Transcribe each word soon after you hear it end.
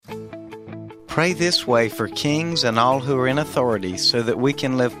Pray this way for kings and all who are in authority, so that we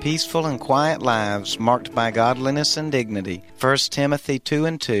can live peaceful and quiet lives marked by godliness and dignity. 1 Timothy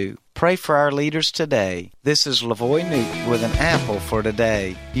 2:2. Pray for our leaders today. This is Lavoy Newton with an apple for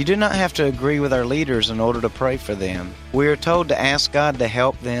today. You do not have to agree with our leaders in order to pray for them. We are told to ask God to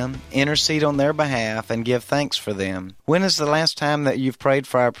help them, intercede on their behalf, and give thanks for them. When is the last time that you've prayed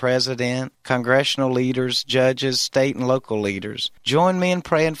for our president, congressional leaders, judges, state and local leaders? Join me in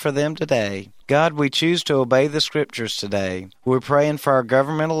praying for them today. God, we choose to obey the Scriptures today. We're praying for our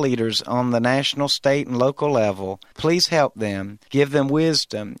governmental leaders on the national, state, and local level. Please help them. Give them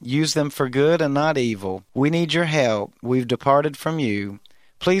wisdom. Use them for good and not evil. We need your help. We've departed from you.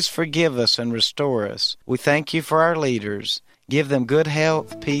 Please forgive us and restore us. We thank you for our leaders. Give them good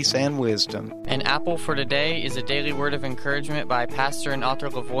health, peace, and wisdom. An Apple for Today is a daily word of encouragement by pastor and author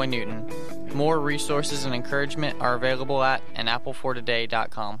Lavoy Newton. More resources and encouragement are available at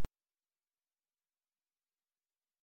anapplefortoday.com.